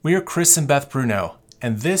We are Chris and Beth Bruno,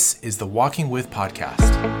 and this is the Walking With podcast.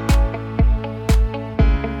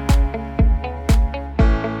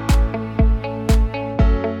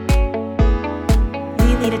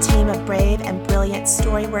 We lead a team of brave and brilliant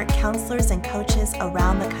Storywork counselors and coaches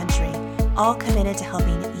around the country, all committed to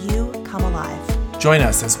helping you come alive. Join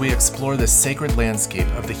us as we explore the sacred landscape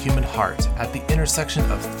of the human heart at the intersection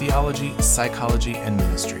of theology, psychology, and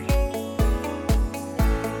ministry.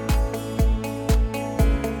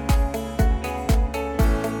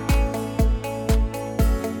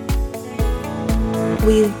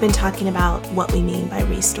 We've been talking about what we mean by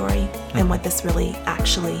restory and what this really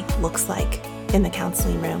actually looks like in the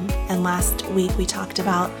counseling room. And last week we talked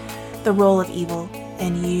about the role of evil,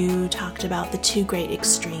 and you talked about the two great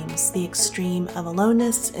extremes, the extreme of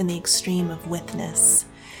aloneness and the extreme of withness,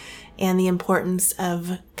 and the importance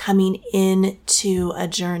of coming into a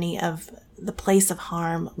journey of the place of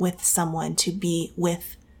harm with someone to be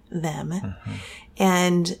with them,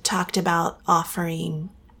 and talked about offering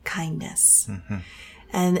kindness.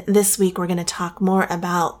 And this week, we're going to talk more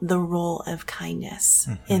about the role of kindness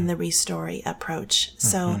in the restory approach.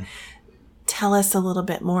 So tell us a little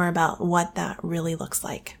bit more about what that really looks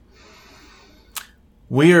like.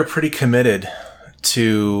 We are pretty committed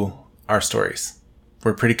to our stories.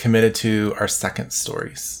 We're pretty committed to our second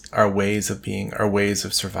stories, our ways of being, our ways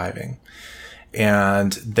of surviving.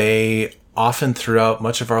 And they often throughout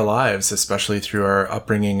much of our lives, especially through our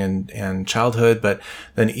upbringing and childhood, but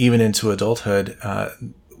then even into adulthood,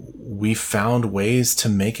 we found ways to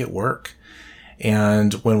make it work.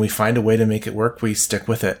 And when we find a way to make it work, we stick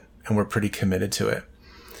with it, and we're pretty committed to it.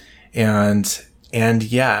 And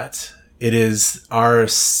yet it is our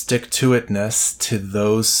stick-to-itness to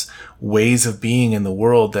those ways of being in the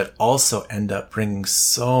world that also end up bringing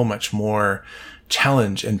so much more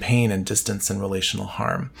challenge and pain and distance and relational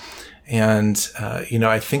harm. And,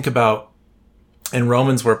 I think about in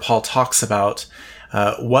Romans where Paul talks about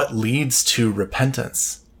what leads to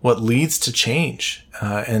repentance, what leads to change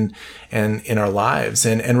and in our lives.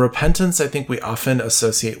 And repentance, I think we often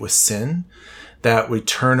associate with sin, that we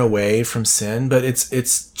turn away from sin, but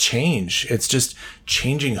it's change. It's just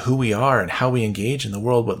changing who we are and how we engage in the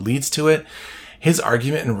world, what leads to it. His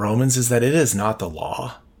argument in Romans is that it is not the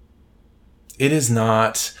law. It is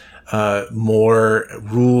not more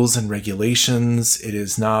rules and regulations. It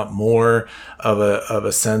is not more of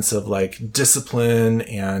a sense of like discipline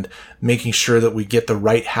and making sure that we get the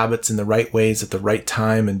right habits in the right ways at the right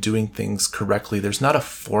time and doing things correctly. There's not a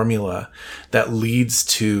formula that leads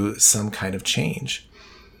to some kind of change.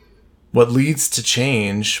 What leads to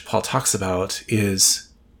change, Paul talks about,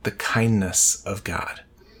 is the kindness of God.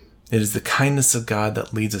 It is the kindness of God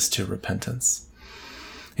that leads us to repentance.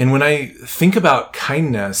 And when I think about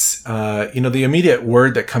kindness, the immediate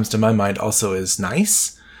word that comes to my mind also is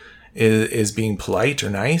nice, is being polite or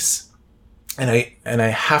nice. And I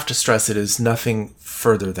have to stress it is nothing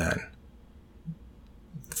further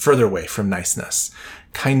away from niceness.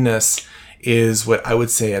 Kindness is what I would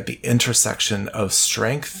say at the intersection of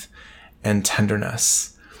strength and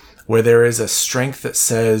tenderness, where there is a strength that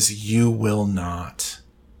says, you will not.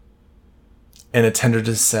 And a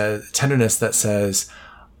tenderness that says,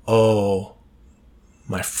 oh,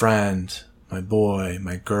 my friend, my boy,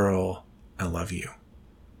 my girl, I love you.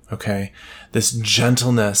 Okay? This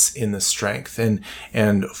gentleness in the strength.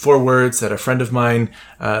 And 4 words that a friend of mine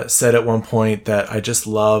said at one point that I just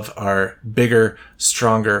love are bigger,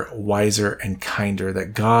 stronger, wiser, and kinder.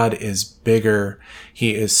 That God is bigger,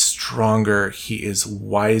 He is stronger, He is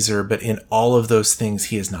wiser, but in all of those things,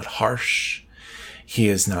 He is not harsh. He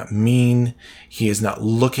is not mean. He is not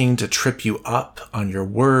looking to trip you up on your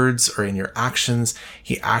words or in your actions.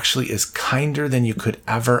 He actually is kinder than you could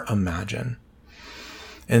ever imagine.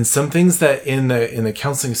 And some things that in the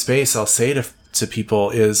counseling space I'll say to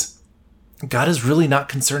people is, God is really not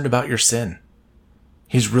concerned about your sin.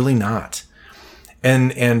 He's really not.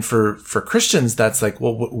 And for Christians, that's like,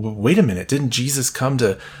 well, wait a minute. Didn't Jesus come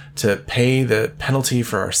to pay the penalty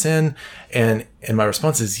for our sin? And my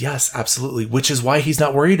response is yes, absolutely. Which is why He's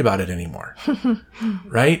not worried about it anymore.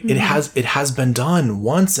 Right? Mm-hmm. It has been done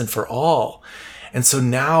once and for all. And so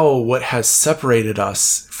now what has separated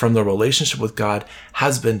us from the relationship with God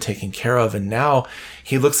has been taken care of. And now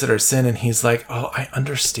He looks at our sin and He's like, oh, I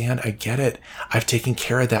understand. I get it. I've taken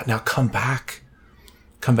care of that. Now come back.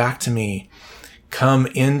 Come back to me. Come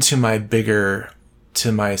into my bigger,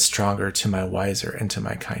 to my stronger, to my wiser, and to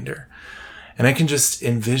my kinder. And I can just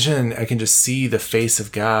see the face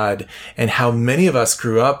of God, and how many of us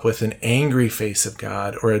grew up with an angry face of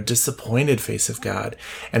God or a disappointed face of God.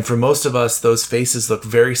 And for most of us, those faces look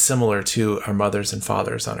very similar to our mothers and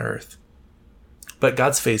fathers on earth. But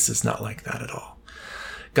God's face is not like that at all.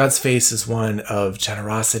 God's face is one of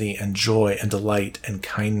generosity and joy and delight and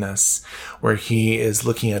kindness, where he is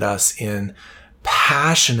looking at us in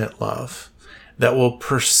passionate love that will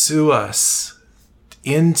pursue us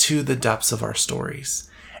into the depths of our stories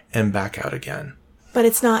and back out again. But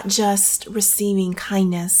it's not just receiving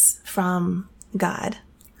kindness from God.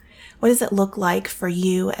 What does it look like for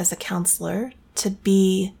you as a counselor to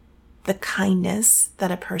be the kindness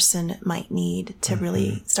that a person might need to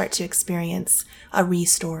really start to experience a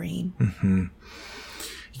restoring?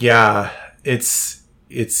 Yeah, it's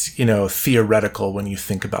theoretical when you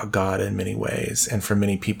think about God in many ways. And for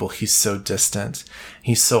many people, he's so distant.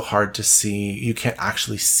 He's so hard to see. You can't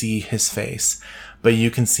actually see his face, but you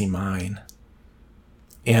can see mine.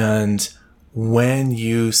 And when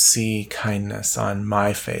you see kindness on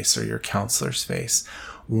my face or your counselor's face,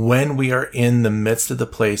 when we are in the midst of the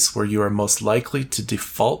place where you are most likely to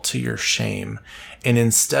default to your shame, and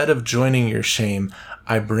instead of joining your shame,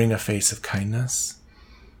 I bring a face of kindness,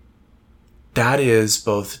 that is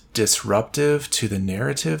both disruptive to the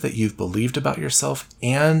narrative that you've believed about yourself,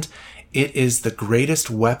 and it is the greatest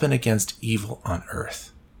weapon against evil on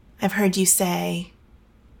earth. I've heard you say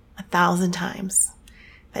 1,000 times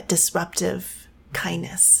that disruptive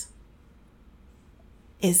kindness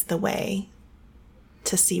is the way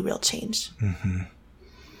to see real change.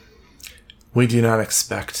 We do not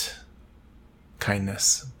expect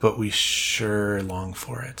kindness, but we sure long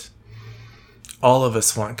for it. All of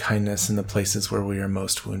us want kindness in the places where we are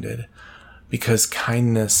most wounded, because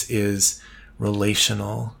kindness is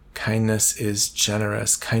relational. Kindness is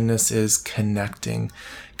generous. Kindness is connecting.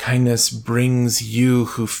 Kindness brings you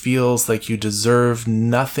who feels like you deserve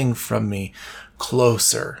nothing from me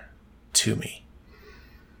closer to me.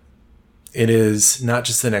 It is not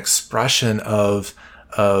just an expression of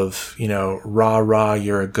rah, rah,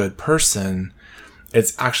 you're a good person.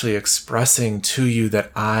 It's actually expressing to you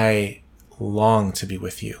that I long to be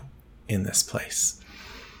with you in this place.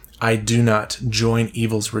 I do not join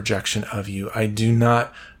evil's rejection of you. I do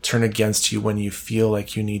not turn against you when you feel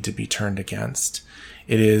like you need to be turned against.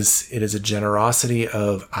 It is a generosity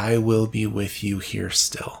of, I will be with you here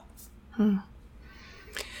still.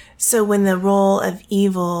 So when the role of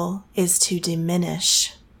evil is to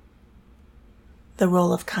diminish, the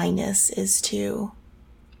role of kindness is to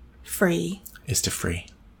free. Is to free.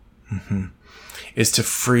 Is to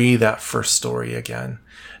free that first story again.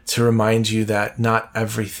 To remind you that not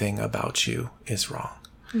everything about you is wrong.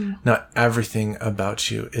 Not everything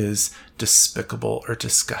about you is despicable or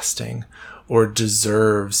disgusting or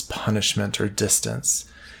deserves punishment or distance.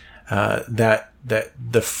 That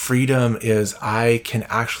the freedom is I can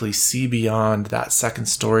actually see beyond that second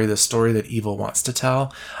story, the story that evil wants to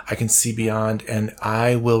tell. I can see beyond, and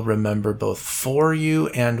I will remember both for you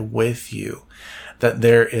and with you that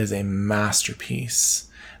there is a masterpiece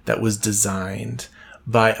that was designed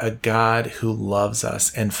by a God who loves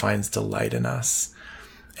us and finds delight in us.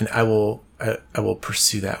 And I will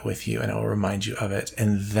pursue that with you, and I will remind you of it.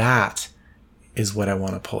 And that is what I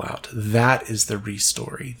want to pull out. That is the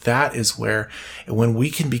restory. That is where, when we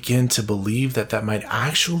can begin to believe that that might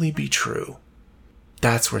actually be true,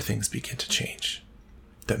 that's where things begin to change.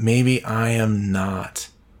 That maybe I am not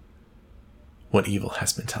what evil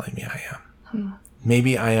has been telling me I am.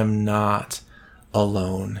 Maybe I am not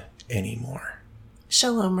alone anymore.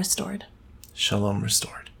 Shalom restored. Shalom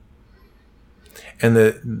restored. And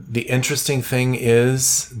the interesting thing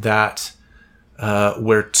is that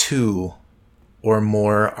where two or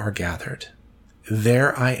more are gathered,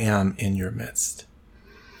 there I am in your midst.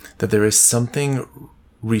 That there is something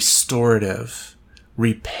restorative,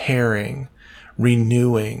 repairing,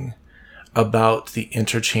 renewing about the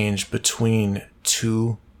interchange between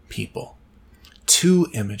two people, two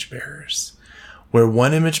image bearers, where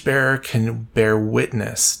one image bearer can bear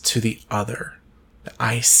witness to the other.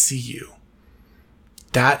 I see you.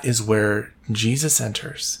 That is where Jesus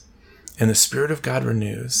enters and the Spirit of God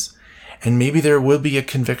renews. And maybe there will be a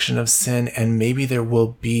conviction of sin, and maybe there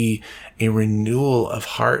will be a renewal of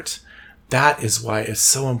heart. That is why it's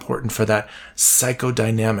so important for that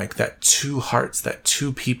psychodynamic, that two hearts, that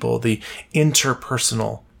two people, the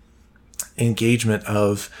interpersonal engagement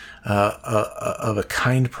of a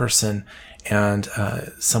kind person and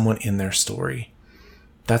someone in their story.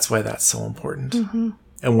 That's why that's so important.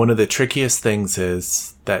 And one of the trickiest things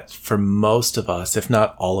is that for most of us, if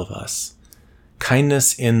not all of us,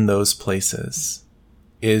 kindness in those places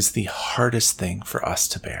is the hardest thing for us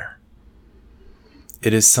to bear.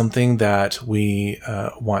 It is something that we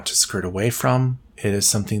want to skirt away from. It is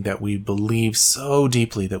something that we believe so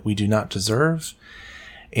deeply that we do not deserve.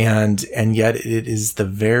 And yet it is the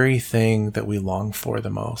very thing that we long for the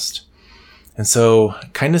most. And so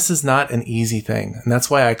kindness is not an easy thing. And that's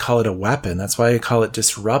why I call it a weapon. That's why I call it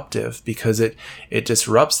disruptive, because it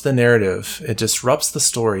disrupts the narrative. It disrupts the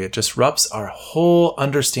story. It disrupts our whole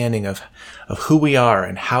understanding of who we are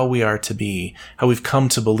and how we are to be, how we've come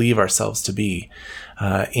to believe ourselves to be.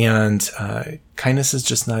 And kindness is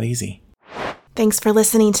just not easy. Thanks for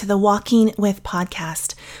listening to the Walking With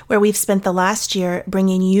podcast, where we've spent the last year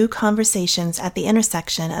bringing you conversations at the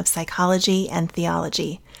intersection of psychology and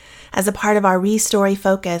theology. As a part of our Restory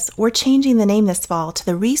focus, we're changing the name this fall to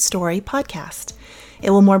the Restory podcast.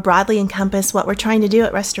 It will more broadly encompass what we're trying to do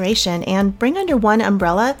at Restoration and bring under one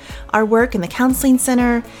umbrella our work in the Counseling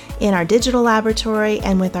Center, in our digital laboratory,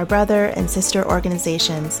 and with our brother and sister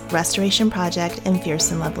organizations, Restoration Project and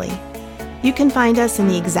Fierce and Lovely. You can find us in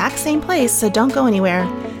the exact same place, so don't go anywhere.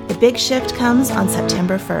 The big shift comes on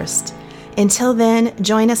September 1st. Until then,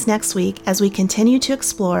 join us next week as we continue to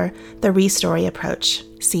explore the Restory approach.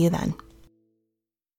 See you then.